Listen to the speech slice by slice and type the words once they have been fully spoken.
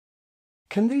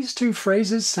Can these two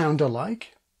phrases sound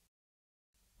alike?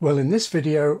 Well, in this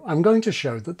video, I'm going to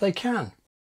show that they can.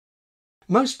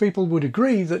 Most people would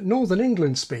agree that Northern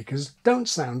England speakers don't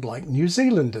sound like New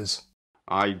Zealanders.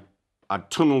 I had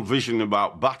tunnel vision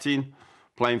about batting,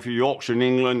 playing for Yorkshire in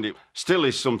England. It still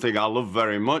is something I love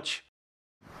very much.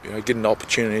 Get an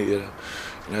opportunity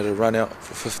to run out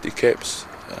for 50 caps,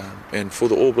 and for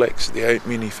the All Blacks, there ain't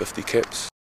many 50 caps.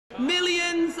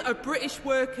 Millions of British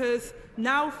workers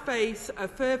now face a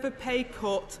further pay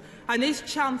cut, and his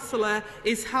Chancellor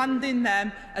is handing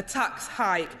them a tax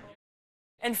hike.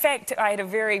 In fact, I had a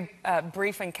very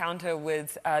brief encounter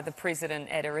with the President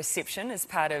at a reception as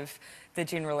part of the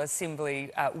General Assembly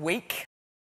week.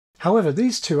 However,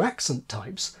 these two accent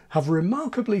types have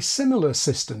remarkably similar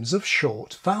systems of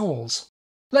short vowels.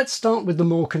 Let's start with the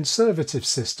more conservative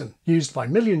system, used by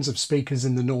millions of speakers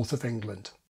in the north of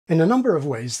England. In a number of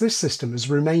ways, this system has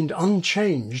remained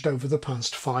unchanged over the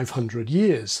past 500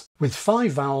 years, with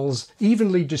 5 vowels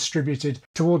evenly distributed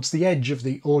towards the edge of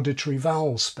the auditory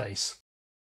vowel space.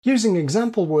 Using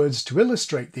example words to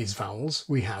illustrate these vowels,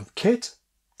 we have kit,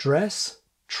 dress,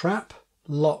 trap,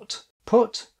 lot,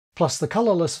 put, plus the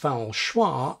colourless vowel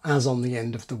schwa as on the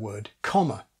end of the word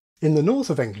comma. In the north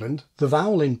of England, the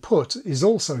vowel in put is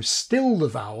also still the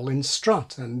vowel in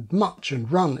strut and much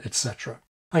and run, etc.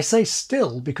 I say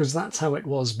still because that's how it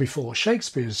was before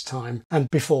Shakespeare's time, and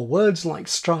before words like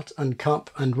strut and cup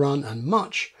and run and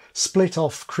much split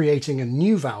off, creating a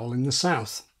new vowel in the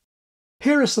south.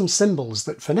 Here are some symbols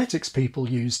that phonetics people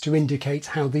use to indicate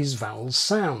how these vowels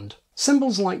sound.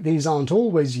 Symbols like these aren't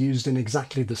always used in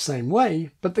exactly the same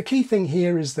way, but the key thing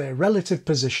here is their relative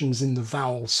positions in the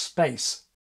vowel space.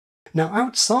 Now,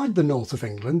 outside the north of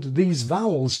England, these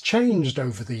vowels changed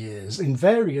over the years in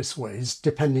various ways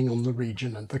depending on the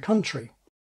region and the country.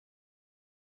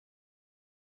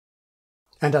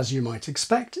 And as you might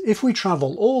expect, if we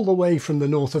travel all the way from the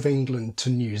north of England to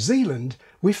New Zealand,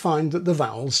 we find that the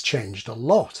vowels changed a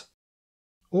lot.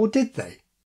 Or did they?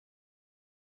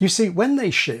 You see, when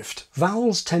they shift,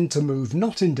 vowels tend to move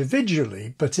not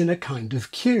individually, but in a kind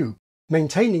of queue,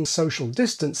 maintaining social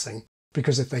distancing,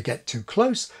 because if they get too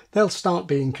close, they'll start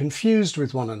being confused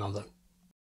with one another.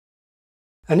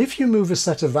 And if you move a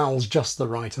set of vowels just the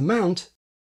right amount,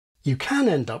 you can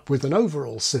end up with an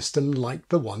overall system like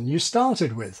the one you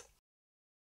started with.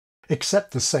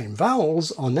 Except the same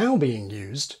vowels are now being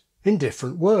used in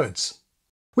different words.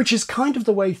 Which is kind of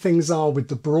the way things are with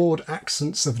the broad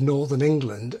accents of Northern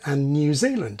England and New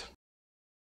Zealand.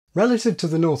 Relative to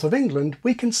the north of England,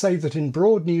 we can say that in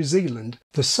broad New Zealand,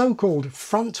 the so-called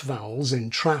front vowels in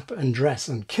trap and dress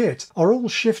and kit are all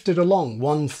shifted along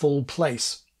one full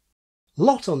place.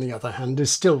 Lot, on the other hand,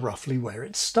 is still roughly where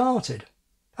it started.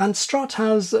 And strut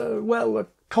has, a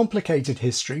complicated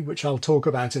history, which I'll talk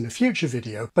about in a future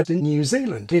video, but in New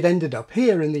Zealand it ended up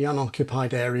here in the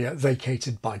unoccupied area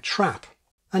vacated by trap.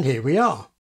 And here we are.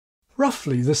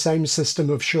 Roughly the same system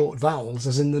of short vowels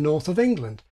as in the north of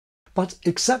England. But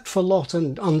except for lot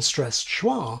and unstressed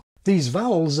schwa, these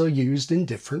vowels are used in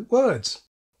different words.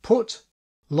 Put,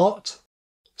 lot,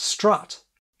 strut,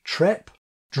 trep,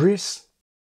 dris,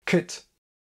 kit.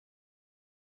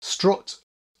 Strut,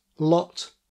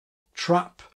 lot,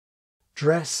 trap,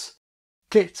 dress,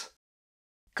 kit,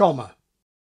 comma.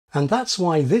 And that's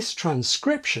why this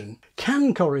transcription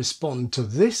can correspond to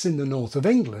this in the north of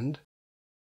England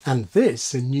and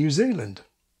this in New Zealand.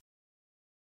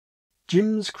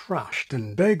 Jim's crashed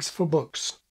and begs for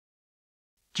books.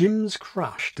 Jim's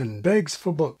crashed and begs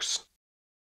for books.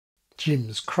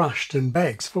 Jim's crashed and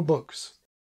begs for books.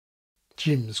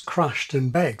 Jim's crashed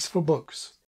and begs for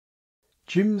books.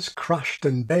 Jim's crashed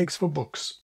and begs for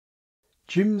books.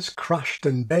 Jim's crashed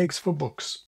and begs for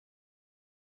books.